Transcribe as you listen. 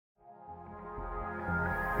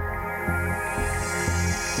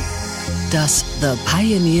Das The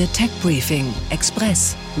Pioneer Tech Briefing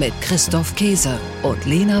Express mit Christoph Käse und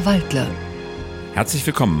Lena Waldle. Herzlich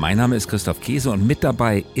willkommen, mein Name ist Christoph Käse und mit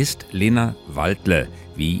dabei ist Lena Waldle,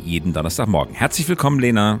 wie jeden Donnerstagmorgen. Herzlich willkommen,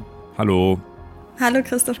 Lena. Hallo. Hallo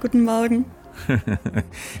Christoph, guten Morgen.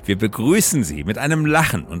 Wir begrüßen Sie mit einem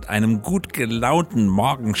Lachen und einem gut gelaunten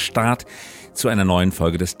Morgenstart zu einer neuen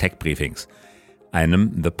Folge des Tech Briefings,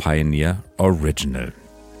 einem The Pioneer Original.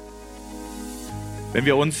 Wenn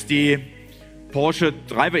wir uns die Porsche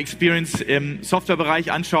Driver Experience im Softwarebereich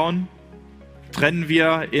anschauen, trennen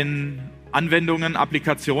wir in Anwendungen,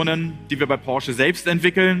 Applikationen, die wir bei Porsche selbst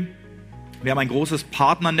entwickeln. Wir haben ein großes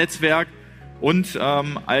Partnernetzwerk und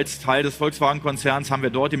als Teil des Volkswagen-Konzerns haben wir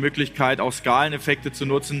dort die Möglichkeit, auch Skaleneffekte zu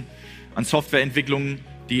nutzen an Softwareentwicklungen,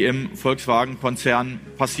 die im Volkswagen-Konzern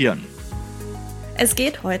passieren. Es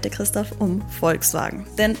geht heute, Christoph, um Volkswagen.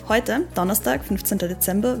 Denn heute, Donnerstag, 15.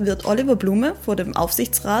 Dezember, wird Oliver Blume vor dem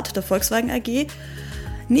Aufsichtsrat der Volkswagen AG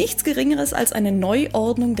nichts Geringeres als eine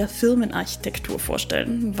Neuordnung der Firmenarchitektur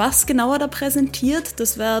vorstellen. Was genauer da präsentiert,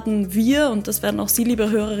 das werden wir und das werden auch Sie,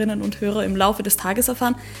 liebe Hörerinnen und Hörer, im Laufe des Tages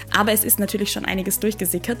erfahren. Aber es ist natürlich schon einiges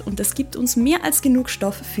durchgesickert und es gibt uns mehr als genug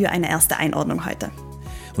Stoff für eine erste Einordnung heute.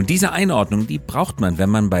 Und diese Einordnung, die braucht man, wenn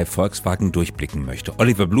man bei Volkswagen durchblicken möchte.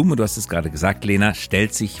 Oliver Blume, du hast es gerade gesagt, Lena,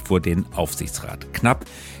 stellt sich vor den Aufsichtsrat. Knapp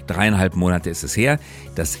 3,5 Monate ist es her,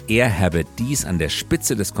 dass er Herbert Diess an der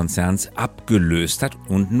Spitze des Konzerns abgelöst hat.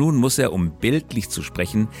 Und nun muss er, um bildlich zu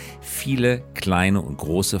sprechen, viele kleine und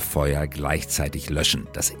große Feuer gleichzeitig löschen.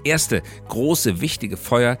 Das erste große, wichtige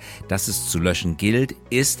Feuer, das es zu löschen gilt,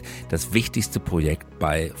 ist das wichtigste Projekt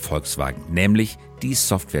bei Volkswagen, nämlich die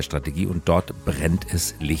Softwarestrategie, und dort brennt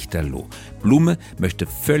es lichterloh. Blume möchte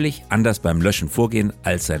völlig anders beim Löschen vorgehen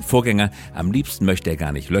als sein Vorgänger. Am liebsten möchte er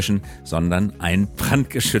gar nicht löschen, sondern ein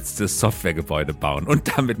brandgeschütztes Softwaregebäude bauen.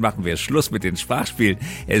 Und damit machen wir Schluss mit den Sprachspielen.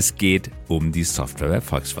 Es geht um die Software bei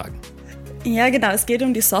Volkswagen. Ja, genau, es geht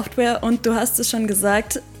um die Software und du hast es schon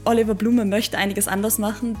gesagt, Oliver Blume möchte einiges anders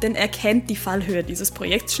machen, denn er kennt die Fallhöhe dieses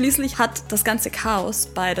Projekts. Schließlich hat das ganze Chaos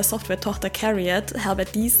bei der Software-Tochter CARIAD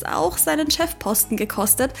Herbert Diess auch seinen Chefposten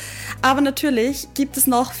gekostet. Aber natürlich gibt es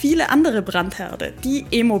noch viele andere Brandherde, die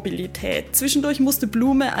E-Mobilität. Zwischendurch musste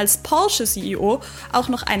Blume als Porsche-CEO auch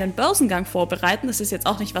noch einen Börsengang vorbereiten. Das ist jetzt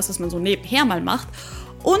auch nicht was man so nebenher mal macht.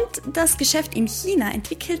 Und das Geschäft in China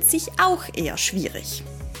entwickelt sich auch eher schwierig.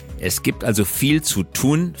 Es gibt also viel zu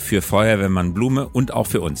tun für Feuerwehrmann Blume und auch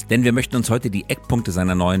für uns. Denn wir möchten uns heute die Eckpunkte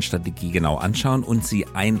seiner neuen Strategie genau anschauen und sie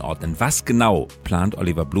einordnen. Was genau plant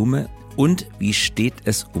Oliver Blume und wie steht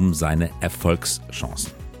es um seine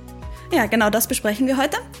Erfolgschancen? Ja, genau das besprechen wir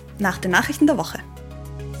heute nach den Nachrichten der Woche.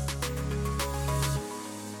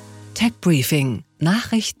 Tech Briefing.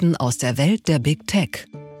 Nachrichten aus der Welt der Big Tech.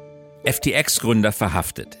 FTX-Gründer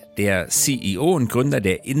verhaftet. Der CEO und Gründer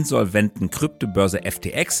der insolventen Kryptobörse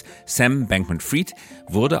FTX, Sam Bankman-Fried,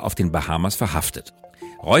 wurde auf den Bahamas verhaftet.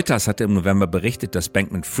 Reuters hatte im November berichtet, dass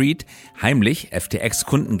Bankman-Fried heimlich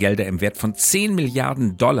FTX-Kundengelder im Wert von $10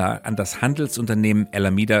 Milliarden an das Handelsunternehmen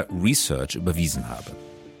Alameda Research überwiesen habe.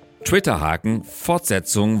 Twitter-Haken,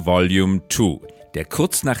 Fortsetzung Volume 2. Der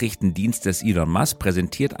Kurznachrichtendienst des Elon Musk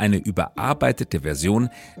präsentiert eine überarbeitete Version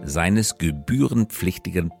seines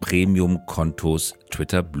gebührenpflichtigen Premium-Kontos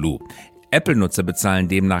Twitter Blue. Apple-Nutzer bezahlen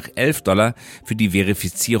demnach $11 für die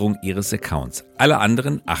Verifizierung ihres Accounts. Alle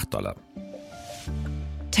anderen $8.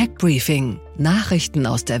 Tech Briefing. Nachrichten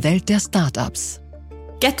aus der Welt der Startups.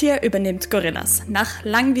 Getir übernimmt Gorillas. Nach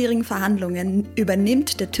langwierigen Verhandlungen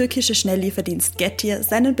übernimmt der türkische Schnelllieferdienst Getir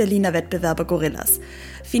seinen Berliner Wettbewerber Gorillas.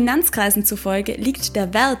 Finanzkreisen zufolge liegt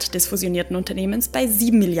der Wert des fusionierten Unternehmens bei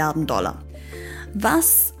 $7 Milliarden,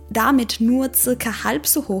 was damit nur circa halb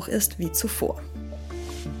so hoch ist wie zuvor.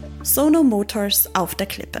 Sono Motors auf der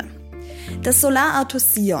Klippe. Das Solarauto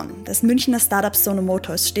Sion des Münchner Startups Sono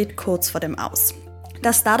Motors steht kurz vor dem Aus.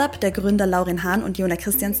 Das Startup der Gründer Laurin Hahn und Jona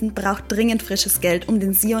Christiansen braucht dringend frisches Geld, um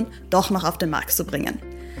den Sion doch noch auf den Markt zu bringen.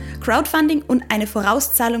 Crowdfunding und eine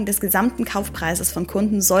Vorauszahlung des gesamten Kaufpreises von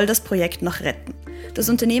Kunden soll das Projekt noch retten. Das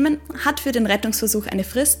Unternehmen hat für den Rettungsversuch eine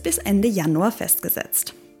Frist bis Ende Januar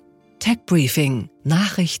festgesetzt. Tech Briefing.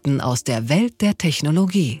 Nachrichten aus der Welt der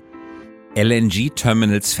Technologie.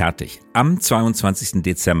 LNG-Terminals fertig. Am 22.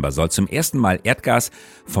 Dezember soll zum ersten Mal Erdgas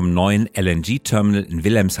vom neuen LNG-Terminal in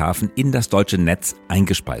Wilhelmshaven in das deutsche Netz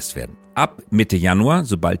eingespeist werden. Ab Mitte Januar,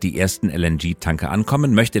 sobald die ersten LNG-Tanker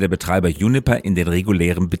ankommen, möchte der Betreiber Uniper in den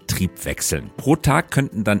regulären Betrieb wechseln. Pro Tag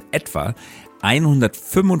könnten dann etwa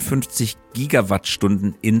 155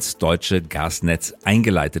 Gigawattstunden ins deutsche Gasnetz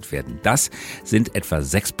eingeleitet werden. Das sind etwa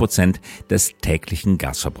 6% des täglichen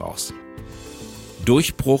Gasverbrauchs.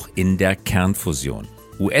 Durchbruch in der Kernfusion.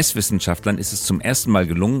 US-Wissenschaftlern ist es zum ersten Mal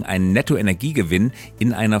gelungen, einen Nettoenergiegewinn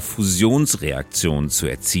in einer Fusionsreaktion zu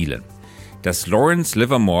erzielen. Das Lawrence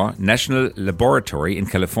Livermore National Laboratory in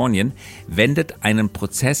Kalifornien wendet einen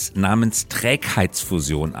Prozess namens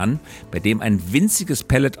Trägheitsfusion an, bei dem ein winziges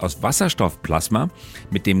Pellet aus Wasserstoffplasma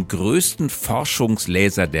mit dem größten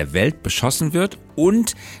Forschungslaser der Welt beschossen wird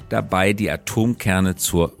und dabei die Atomkerne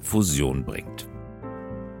zur Fusion bringt.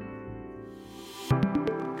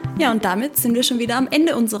 Ja, und damit sind wir schon wieder am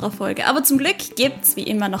Ende unserer Folge. Aber zum Glück gibt's wie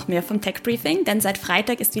immer noch mehr vom Tech Briefing, denn seit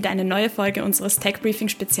Freitag ist wieder eine neue Folge unseres Tech Briefing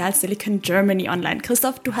Spezial Silicon Germany online.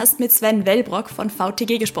 Christoph, du hast mit Sven Wellbrock von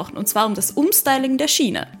VTG gesprochen, und zwar um das Umstyling der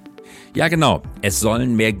Schiene. Ja, genau. Es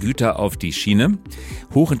sollen mehr Güter auf die Schiene.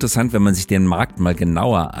 Hochinteressant, wenn man sich den Markt mal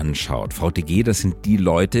genauer anschaut. VTG, das sind die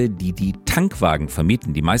Leute, die die Tankwagen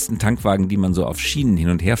vermieten. Die meisten Tankwagen, die man so auf Schienen hin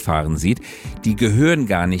und her fahren sieht, die gehören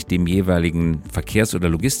gar nicht dem jeweiligen Verkehrs- oder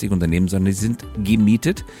Logistikunternehmen, sondern die sind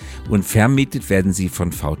gemietet und vermietet werden sie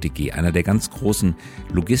von VTG, einer der ganz großen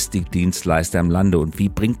Logistikdienstleister im Lande. Und wie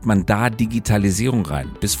bringt man da Digitalisierung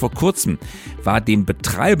rein? Bis vor kurzem war dem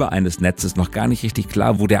Betreiber eines Netzes noch gar nicht richtig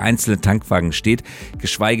klar, wo der einzelne Tankwagen steht,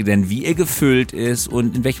 geschweige denn, wie er gefüllt ist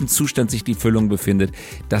und in welchem Zustand sich die Füllung befindet.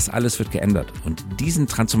 Das alles wird geändert. Und diesen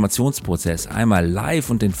Transformationsprozess einmal live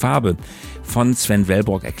und in Farbe von Sven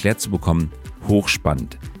Wellbrock erklärt zu bekommen,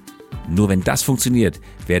 hochspannend. Nur wenn das funktioniert,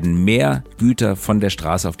 werden mehr Güter von der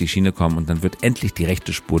Straße auf die Schiene kommen und dann wird endlich die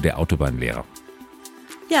rechte Spur der Autobahn leerer.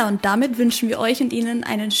 Ja, und damit wünschen wir euch und Ihnen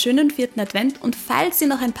einen schönen 4. Advent, und falls Sie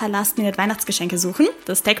noch ein paar Last-Minute-Weihnachtsgeschenke suchen,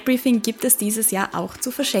 das Tech-Briefing gibt es dieses Jahr auch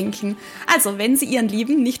zu verschenken. Also, wenn Sie Ihren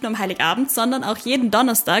Lieben nicht nur am Heiligabend, sondern auch jeden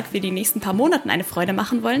Donnerstag für die nächsten paar Monaten eine Freude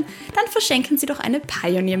machen wollen, dann verschenken Sie doch eine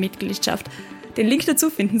Pioneer-Mitgliedschaft. Den Link dazu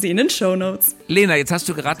finden Sie in den Shownotes. Lena, jetzt hast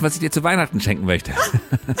du geraten, was ich dir zu Weihnachten schenken möchte.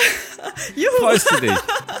 Juhu! Freust du dich?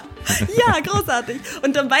 Ja, großartig.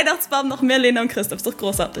 Und am Weihnachtsbaum noch mehr Lena und Christoph. Ist doch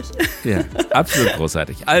großartig. Ja, absolut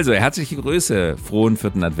großartig. Also, herzliche Grüße, frohen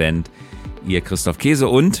 4. Advent. Ihr Christoph Käse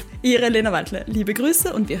und Ihre Lena Waldle. Liebe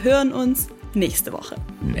Grüße und wir hören uns nächste Woche.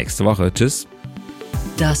 Nächste Woche. Tschüss.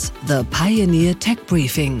 Das The Pioneer Tech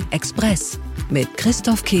Briefing Express mit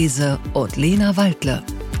Christoph Käse und Lena Waldle.